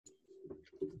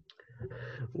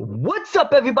What's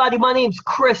up, everybody? My name's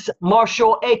Chris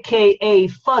Marshall, aka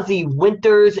Fuzzy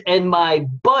Winters, and my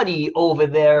buddy over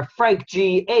there, Frank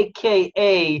G,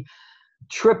 aka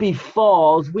Trippy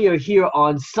Falls. We are here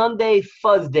on Sunday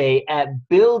Fuzz Day at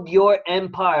Build Your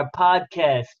Empire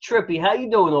podcast. Trippy, how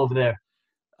you doing over there?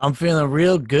 I'm feeling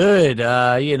real good.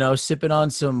 Sipping on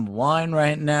some wine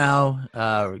right now.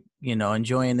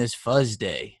 Enjoying this fuzz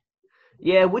day.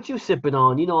 Yeah, what you sipping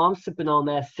on? I'm sipping on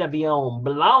that Sauvignon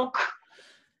Blanc.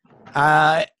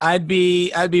 I'd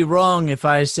be wrong if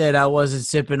I said I wasn't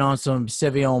sipping on some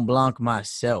Sauvignon Blanc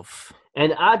myself.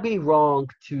 And I'd be wrong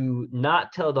to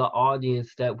not tell the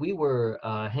audience that we were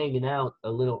hanging out a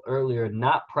little earlier,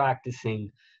 not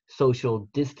practicing social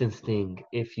distancing,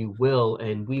 if you will,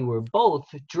 and we were both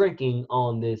drinking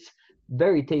on this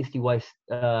very tasty white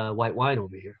wine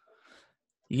over here.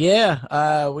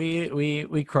 Yeah,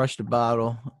 we crushed a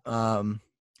bottle.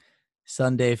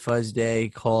 Sunday Fuzz Day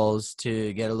calls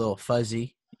to get a little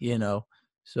fuzzy,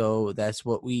 so that's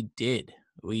what we did.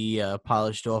 We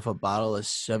polished off a bottle of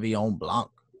Sauvignon Blanc.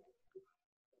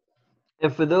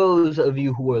 And for those of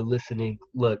you who are listening,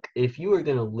 look, if you are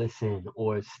going to listen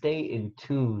or stay in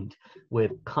tuned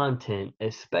with content,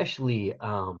 especially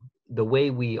the way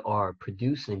we are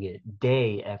producing it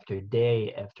day after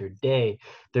day after day,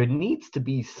 there needs to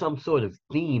be some sort of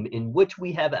theme in which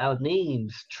we have our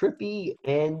names Trippy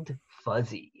and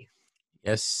Fuzzy.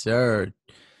 Yes, sir.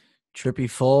 Trippy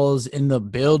Falls in the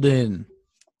building.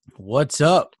 What's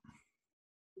up?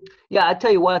 Yeah, I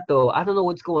tell you what, though, I don't know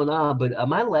what's going on, but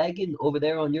am I lagging over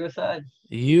there on your side?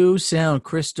 You sound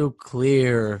crystal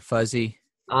clear, Fuzzy.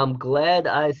 I'm glad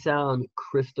I sound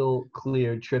crystal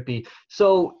clear, Trippy.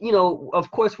 So,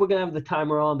 of course, we're going to have the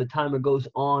timer on. The timer goes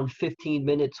on 15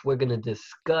 minutes. We're going to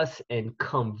discuss and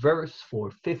converse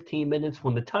for 15 minutes.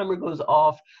 When the timer goes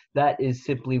off, that is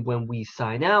simply when we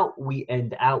sign out. We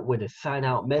end out with a sign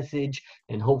out message,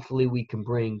 and hopefully we can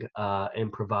bring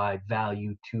and provide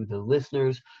value to the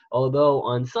listeners. Although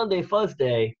on Sunday Fuzz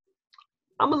Day,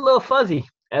 I'm a little fuzzy,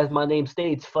 as my name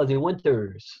states, Fuzzy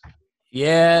Winters.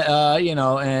 Yeah,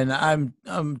 and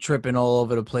I'm tripping all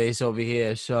over the place over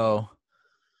here, so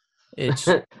it's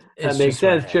That it's makes just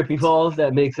what sense, Trippy happens. Falls.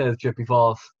 That makes sense, Trippy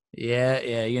Falls. Yeah,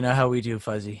 you know how we do,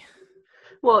 Fuzzy.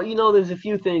 Well, there's a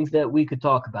few things that we could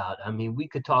talk about. I mean, we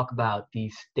could talk about the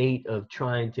state of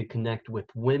trying to connect with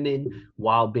women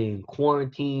while being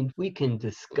quarantined. We can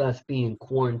discuss being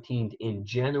quarantined in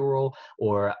general,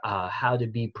 or how to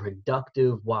be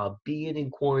productive while being in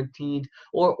quarantine,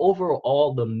 or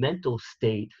overall the mental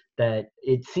state that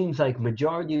it seems like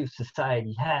majority of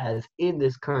society has in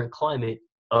this current climate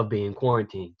of being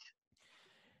quarantined.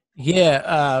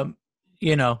 Yeah,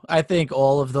 I think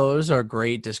all of those are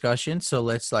great discussions. So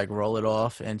let's roll it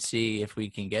off and see if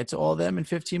we can get to all of them in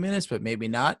 15 minutes, but maybe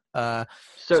not. So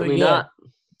Certainly yeah, not.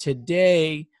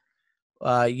 today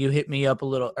you hit me up a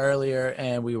little earlier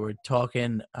and we were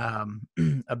talking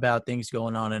about things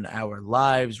going on in our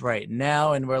lives right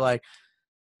now. And we're like,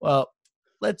 well,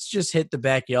 let's just hit the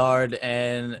backyard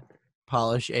and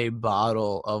polish a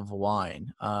bottle of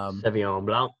wine. Sauvignon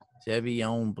Blanc.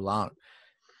 Sauvignon Blanc.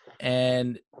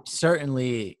 And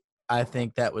certainly, I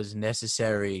think that was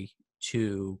necessary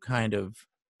to kind of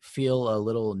feel a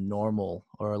little normal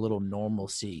or a little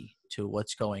normalcy to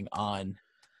what's going on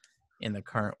in the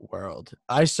current world.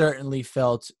 I certainly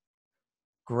felt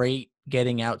great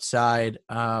getting outside.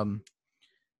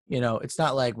 It's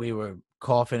not like we were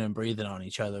coughing and breathing on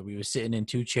each other. We were sitting in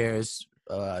two chairs,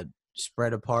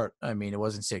 spread apart. I mean, it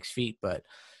wasn't 6 feet, but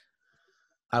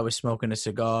I was smoking a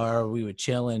cigar. We were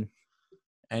chilling.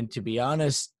 And to be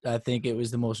honest, I think it was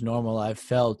the most normal I've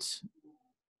felt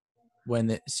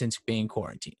since being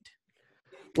quarantined.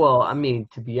 Well, I mean,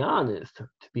 to be honest,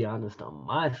 on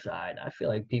my side, I feel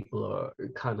like people are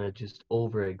kind of just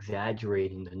over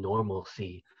exaggerating the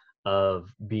normalcy of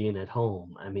being at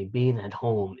home. I mean, being at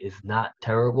home is not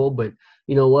terrible, but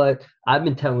you know what? I've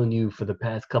been telling you for the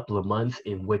past couple of months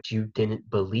in which you didn't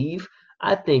believe.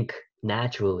 I think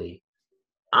naturally,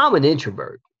 I'm an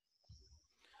introvert.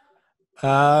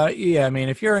 Yeah, I mean,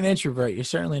 if you're an introvert, you're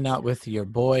certainly not with your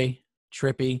boy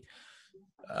Trippy.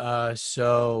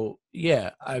 So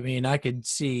yeah, I mean, I could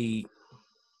see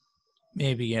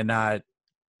maybe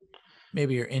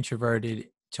maybe you're introverted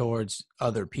towards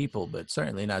other people, but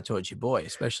certainly not towards your boy,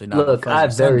 especially not on a Look,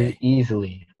 fuzzy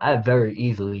Sunday. I very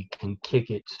easily can kick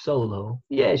it solo.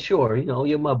 Yeah, sure.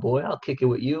 You're my boy. I'll kick it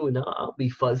with you, and I'll be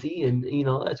fuzzy, and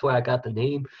that's where I got the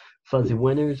name, Fuzzy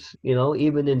Winters.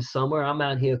 Even in summer, I'm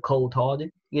out here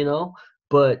cold-hearted.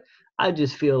 But I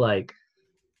just feel like,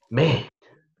 man,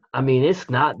 I mean, it's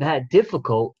not that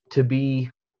difficult to be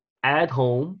at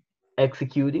home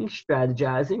executing,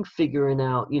 strategizing, figuring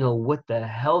out, what the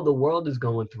hell the world is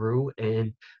going through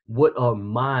and what are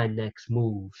my next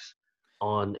moves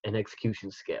on an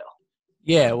execution scale.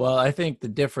 Yeah, well, I think the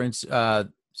difference,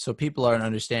 so people aren't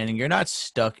understanding, you're not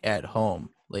stuck at home,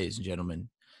 ladies and gentlemen.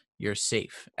 You're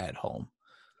safe at home.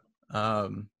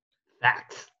 Um,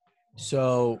 Facts.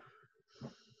 so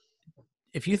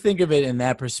if you think of it in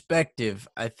that perspective,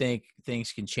 I think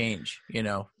things can change.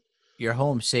 You're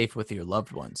home safe with your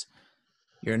loved ones.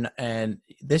 And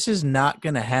this is not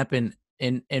going to happen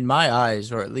in my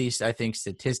eyes, or at least I think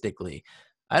statistically.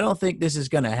 I don't think this is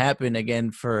going to happen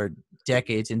again for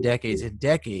decades and decades and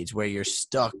decades, where you're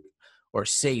stuck or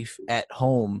safe at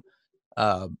home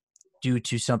uh, due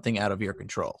to something out of your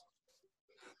control.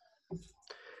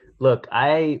 Look,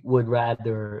 I would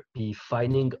rather be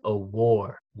fighting a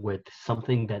war with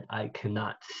something that I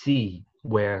cannot see,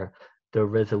 where the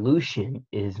resolution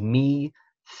is me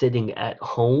sitting at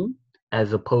home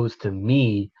as opposed to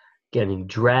me getting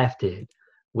drafted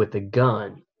with a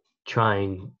gun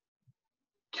trying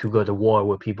to go to war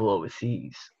with people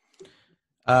overseas.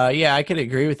 Yeah, I could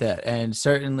agree with that. And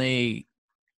certainly,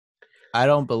 I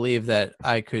don't believe that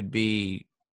I could be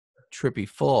Trippy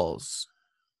Falls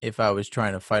if I was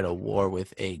trying to fight a war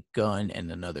with a gun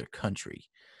in another country.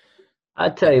 I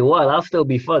tell you what, I'll still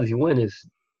be Fuzzy Winters.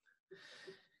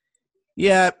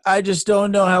 Yeah, I just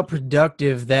don't know how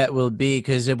productive that will be,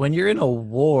 because when you're in a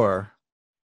war,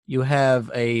 you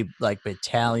have a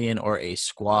battalion or a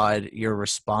squad. You're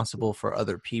responsible for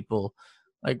other people.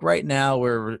 Like right now,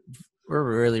 we're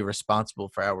really responsible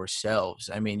for ourselves.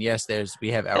 I mean, yes,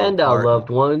 we have our And our part. loved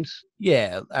ones.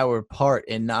 Yeah, our part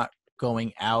in not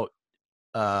going out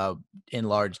in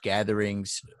large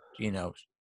gatherings, not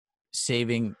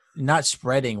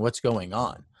spreading what's going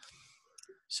on.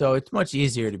 So it's much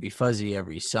easier to be fuzzy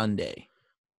every Sunday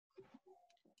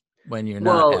when you're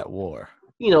not Well, at war.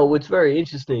 what's very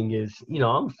interesting is,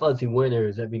 I'm Fuzzy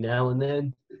Winters every now and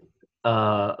then.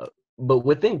 But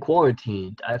within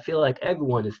quarantine, I feel like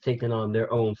everyone is taking on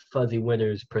their own Fuzzy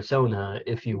Winters persona,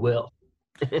 if you will.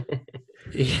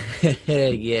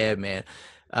 Yeah, man.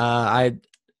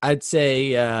 I'd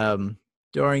say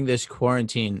during this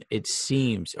quarantine, it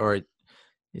seems, or it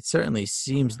certainly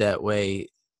seems that way,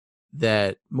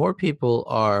 that more people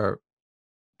are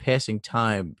passing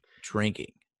time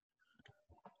drinking.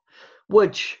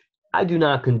 Which I do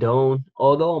not condone,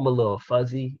 although I'm a little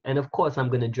fuzzy. And of course, I'm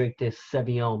going to drink this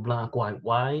Sauvignon Blanc white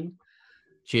wine.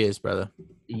 Cheers, brother.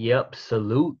 Yep,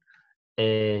 salute.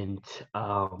 And,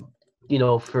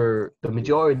 for the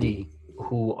majority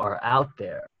who are out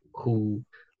there who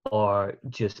are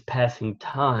just passing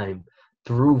time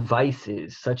through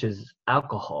vices such as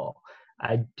alcohol,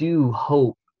 I do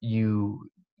hope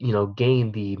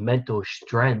gain the mental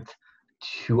strength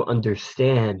to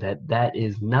understand that that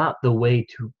is not the way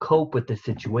to cope with the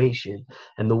situation.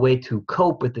 And the way to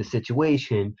cope with the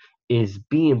situation is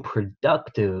being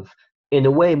productive in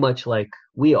a way much like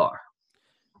we are.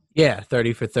 Yeah,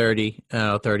 30 for 30,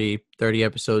 30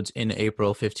 episodes in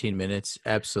April, 15 minutes.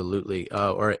 Absolutely.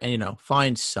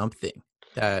 Find something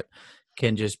that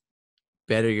can just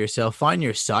better yourself. Find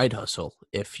your side hustle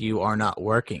if you are not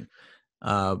working.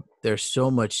 There's so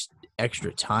much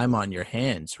extra time on your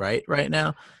hands, right? Right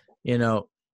now,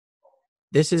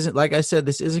 this isn't, like I said,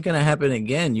 this isn't going to happen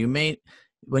again.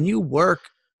 When you work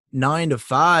 9 to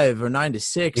 5 or 9 to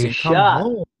 6 You're and come shot.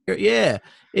 home, yeah,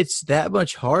 it's that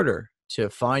much harder to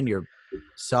find your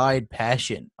side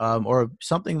passion, or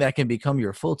something that can become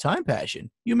your full-time passion.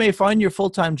 You may find your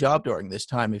full-time job during this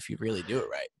time if you really do it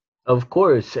right. Of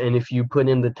course, and if you put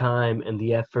in the time and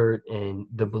the effort and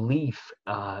the belief,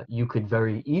 you could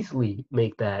very easily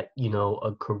make that,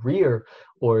 a career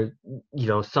or,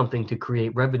 something to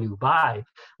create revenue by,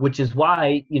 which is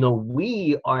why,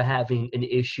 we are having an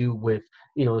issue with,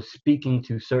 speaking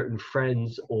to certain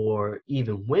friends or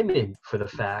even women for the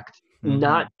fact,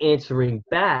 not answering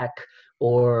back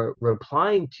or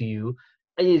replying to you.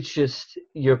 It's just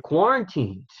you're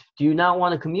quarantined. Do you not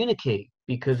want to communicate?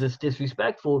 Because it's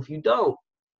disrespectful if you don't.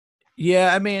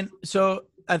 Yeah, I mean, so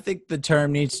I think the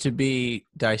term needs to be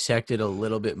dissected a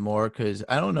little bit more, because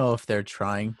I don't know if they're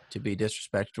trying to be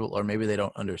disrespectful, or maybe they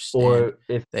don't understand Or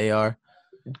if they are.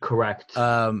 correct.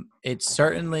 It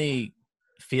certainly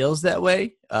feels that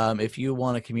way. If you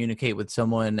want to communicate with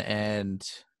someone and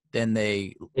then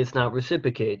It's not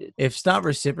reciprocated. if it's not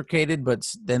reciprocated, but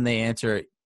then they answer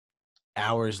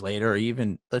hours later, or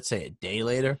even let's say a day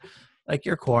later, like,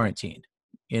 you're quarantined.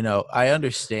 I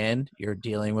understand you're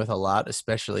dealing with a lot,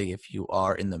 especially if you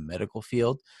are in the medical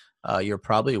field. You're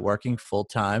probably working full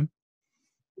time,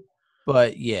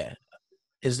 but yeah,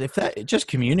 is if that just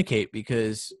communicate,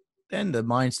 because then the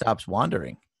mind stops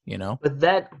wandering, you know? But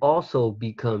that also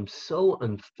becomes so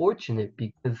unfortunate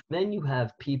because then you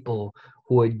have people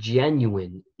who are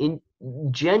genuinely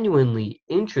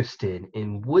interested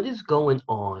in what is going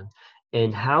on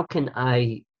and how can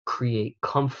I create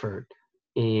comfort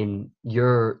in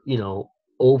your,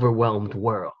 overwhelmed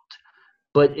world.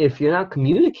 But if you're not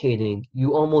communicating,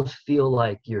 you almost feel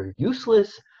like you're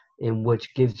useless, and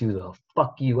which gives you the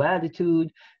fuck you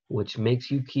attitude, which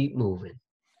makes you keep moving.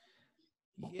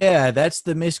 Yeah, that's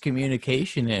the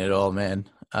miscommunication in it all, man.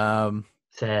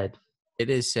 Sad. It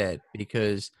is sad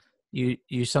because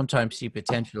you sometimes see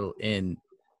potential in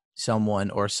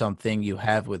someone or something you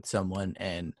have with someone,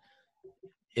 and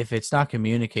if it's not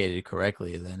communicated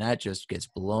correctly, then that just gets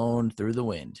blown through the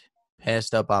wind.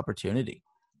 Passed up opportunity.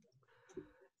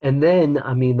 And then,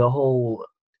 I mean, the whole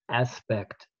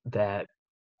aspect that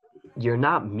you're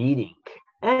not meeting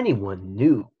anyone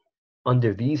new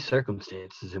under these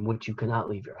circumstances in which you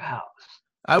cannot leave your house.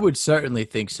 I would certainly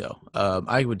think so.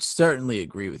 I would certainly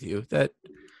agree with you that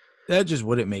just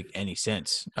wouldn't make any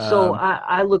sense. So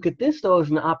I look at this though as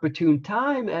an opportune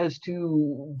time as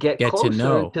to get Get to closer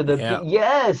know. to the Yeah.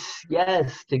 yes,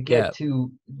 to Yeah.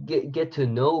 get to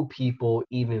know people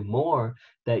even more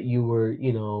that you were,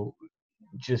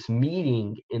 just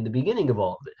meeting in the beginning of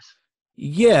all this.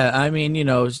 Yeah. I mean,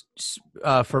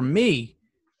 for me,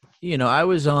 I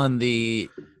was on the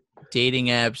dating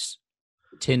apps,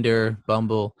 Tinder,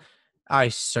 Bumble. I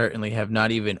certainly have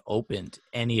not even opened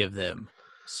any of them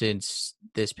since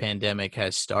this pandemic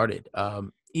has started.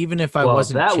 Even if I Well,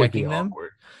 wasn't that would be checking them,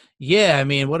 awkward. yeah, I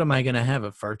mean, what am I going to have,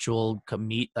 a virtual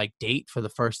date for the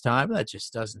first time? That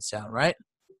just doesn't sound right.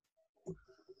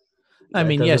 I That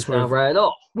mean, doesn't yes, sound right at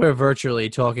all. we're virtually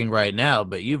talking right now,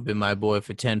 but you've been my boy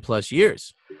for 10 plus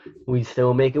years. We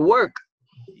still make it work.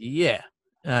 Yeah.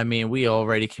 I mean, we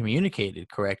already communicated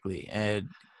correctly and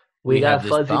We we have got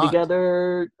this fuzzy bond.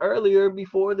 together earlier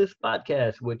before this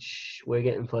podcast, which we're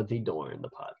getting fuzzy during the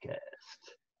podcast.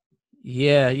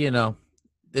 Yeah,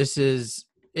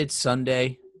 it's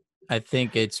Sunday. I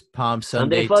think it's Palm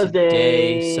Sunday Sunday Fuzz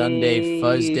today, Sunday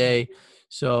Fuzz Day. Day.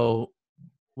 So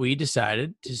we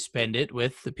decided to spend it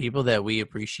with the people that we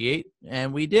appreciate,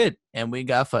 and we did, and we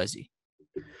got fuzzy.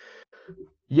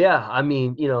 Yeah, I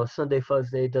mean, Sunday Fuzz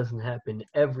Day doesn't happen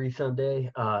every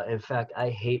Sunday. In fact, I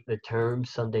hate the term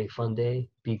Sunday Fun Day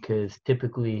because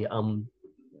typically I'm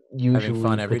Having fun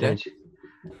usually every day. potentially.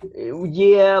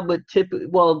 Yeah, but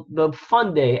well, the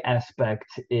fun day aspect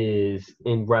is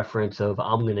in reference of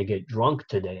I'm gonna get drunk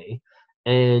today,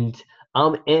 and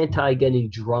I'm anti getting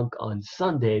drunk on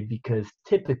Sunday because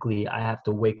typically I have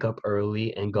to wake up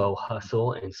early and go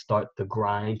hustle and start the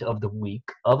grind of the week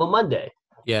of a Monday.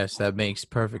 Yes, that makes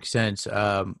perfect sense.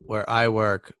 Where I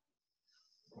work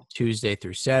Tuesday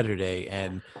through Saturday,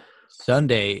 and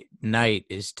Sunday night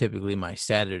is typically my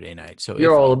Saturday night. So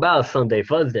You're all about Sunday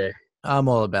Fuzz Day. I'm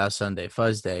all about Sunday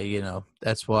Fuzz Day,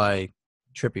 that's why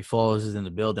Trippy Falls is in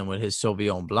the building with his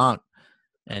Sauvignon Blanc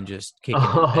and just kicking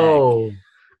it back.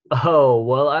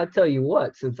 Well, I tell you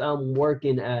what, since I'm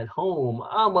working at home,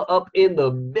 I'm up in the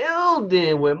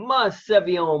building with my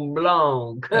Sauvignon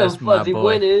Blanc. That's my Fuzzy boy.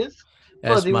 Winners.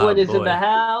 That's Fuzzy my Winners in boy. the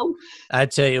house. I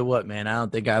tell you what, man, I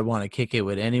don't think I'd want to kick it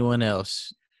with anyone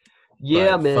else.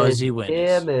 Yeah, but man. Fuzzy Winners.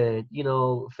 Yeah, man.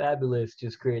 Fabulous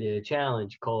just created a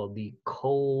challenge called the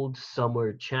Cold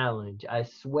Summer Challenge. I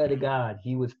swear to God,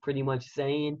 he was pretty much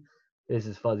saying, this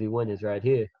is Fuzzy Winners right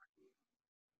here.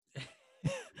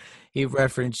 He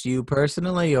referenced you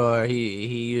personally, or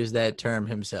he used that term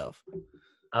himself?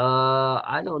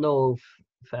 I don't know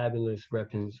if Fabulous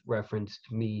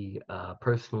referenced me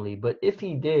personally, but if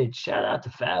he did, shout out to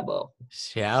Fabo.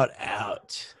 Shout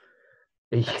out.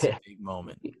 That's a big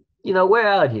moment. We're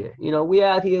out here. We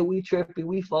out here, we trippy,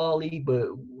 we folly, but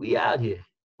we out here.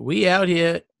 We out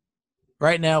here.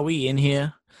 Right now, we in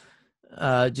here.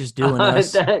 Just doing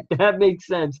us. That makes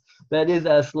sense. That is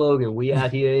our slogan. We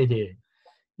out here in here.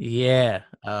 Yeah.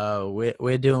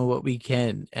 We're doing what we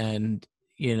can. And,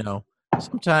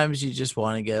 sometimes you just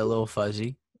want to get a little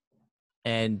fuzzy.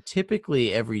 And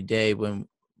typically every day when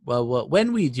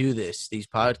we do these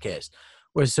podcasts,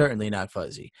 we're certainly not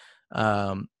fuzzy.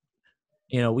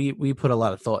 We put a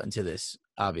lot of thought into this,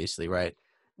 obviously, right?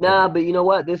 Nah, but you know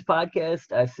what? This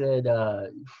podcast, I said,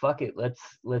 fuck it. Let's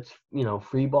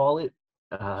free ball it.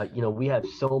 We have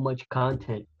so much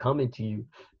content coming to you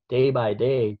day by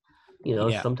day.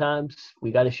 Sometimes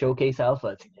we got to showcase our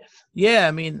fuzziness. Yeah,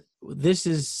 I mean,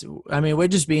 we're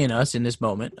just being us in this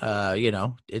moment.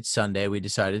 It's Sunday. We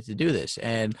decided to do this.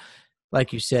 And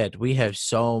like you said, we have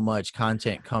so much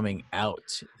content coming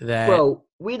out that Bro,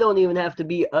 we don't even have to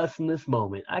be us in this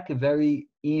moment. I could very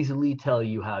easily tell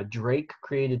you how Drake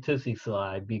created Tootsie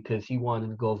Slide because he wanted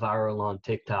to go viral on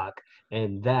TikTok,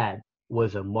 and that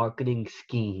was a marketing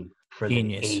scheme for the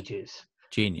genius, ages.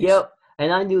 genius. Yep,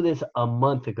 and I knew this a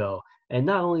month ago. And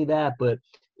not only that, but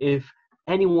if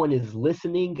anyone is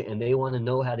listening and they want to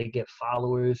know how to get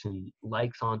followers and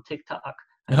likes on TikTok,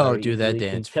 I Oh, very do that easily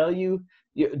can dance. tell you,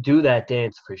 you do that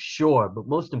dance for sure. But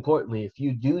most importantly, if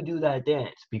you do that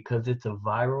dance because it's a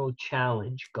viral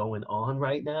challenge going on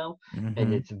right now and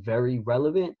Hmm. it's very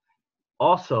relevant,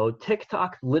 also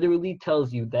TikTok literally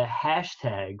tells you the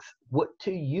hashtags, what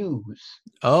to use.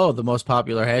 Oh, the most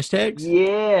popular hashtags?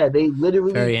 Yeah, they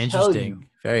literally Very tell interesting. you.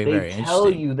 Very, They very tell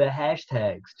interesting. you the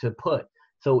hashtags to put.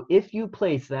 So if you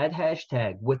place that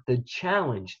hashtag with the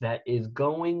challenge that is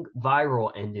going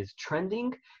viral and is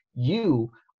trending,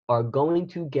 you are going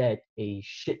to get a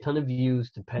shit ton of views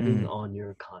depending Mm. on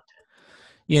your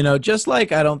content. Just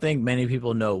like I don't think many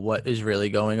people know what is really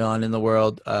going on in the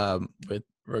world with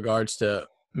regards to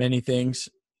many things.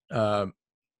 Um,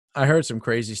 I heard some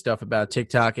crazy stuff about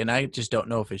TikTok, and I just don't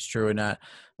know if it's true or not.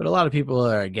 But a lot of people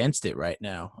are against it right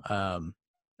now,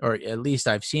 or at least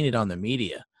I've seen it on the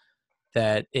media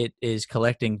that it is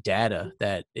collecting data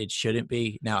that it shouldn't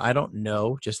be. Now, I don't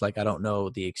know, just like I don't know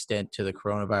the extent to the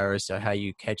coronavirus or how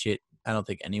you catch it. I don't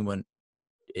think anyone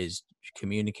is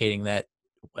communicating that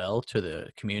well to the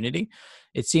community.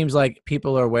 It seems like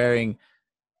people are wearing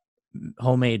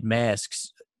homemade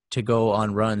masks to go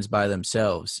on runs by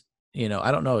themselves.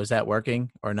 I don't know, is that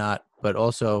working or not? But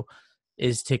also,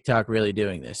 is TikTok really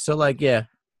doing this? So, like, yeah,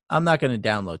 I'm not going to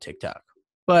download TikTok,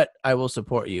 but I will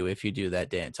support you if you do that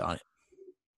dance on it.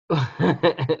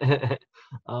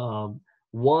 um,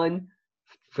 one,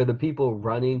 for the people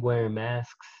running wearing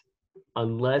masks,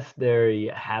 unless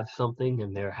they have something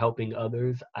and they're helping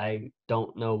others, I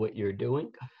don't know what you're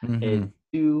doing. Hmm. And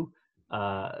two,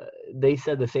 they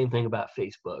said the same thing about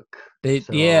Facebook.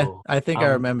 Yeah, So I think I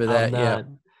I'm remember I'm that. Yeah, not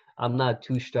I'm not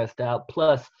too stressed out.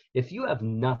 Plus, if you have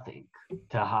nothing to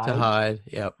to hide, hide.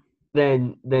 Yep.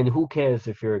 then who cares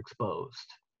if you're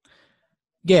exposed?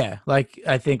 Yeah, like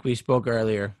I think we spoke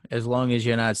earlier. As long as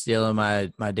you're not stealing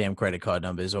my damn credit card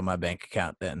numbers or my bank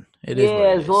account, then it is what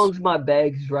Yeah, it as long is. as my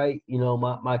bag's right,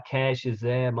 my cash is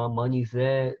there, my money's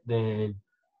there, then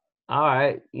all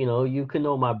right, you can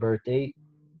know my birthday.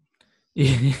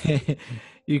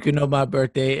 You can know my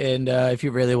birthday, and if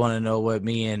you really want to know what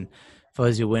me and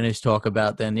Fuzzy Winners talk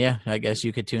about, then yeah, I guess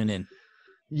you could tune in.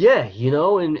 Yeah,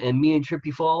 and me and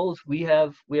Trippy Falls, we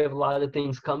have a lot of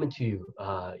things coming to you.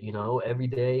 Every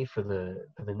day for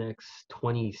the next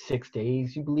 26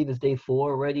 days. You believe it's day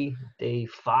 4 already? Day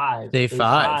 5. Day Day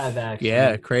five. 5 Yeah,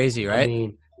 actually. crazy, I right?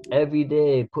 mean, every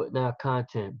day putting out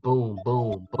content. Boom,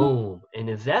 boom, boom. And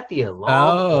is that the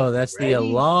alarm Oh, that's the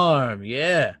already? alarm.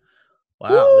 Yeah.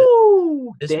 Wow.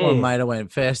 Woo! This one Damn. might have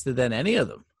went faster than any of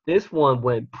them. This one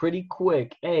went pretty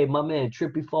quick. Hey, my man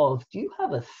Trippy Falls, do you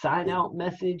have a sign out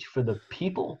message for the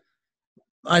people?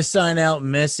 My sign out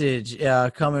message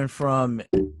coming from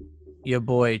your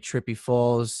boy Trippy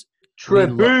Falls. We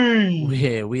love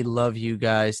Trippy! we love you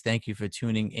guys. Thank you for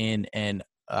tuning in, and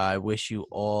I wish you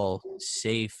all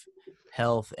safe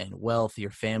health and wealth,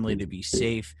 your family to be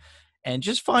safe, and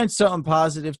just find something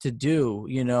positive to do.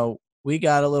 We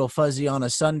got a little fuzzy on a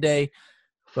Sunday,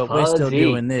 but we're still Fuzzy.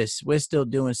 doing this. We're still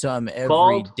doing something It's every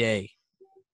called. day.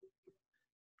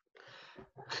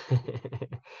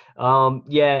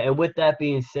 Yeah, and with that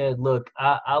being said, look,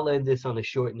 I'll end this on a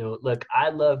short note. Look, I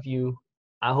love you.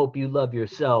 I hope you love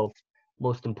yourself.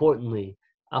 Most importantly,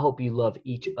 I hope you love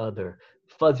each other.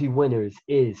 Fuzzy Winners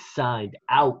is signed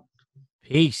out.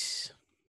 Peace.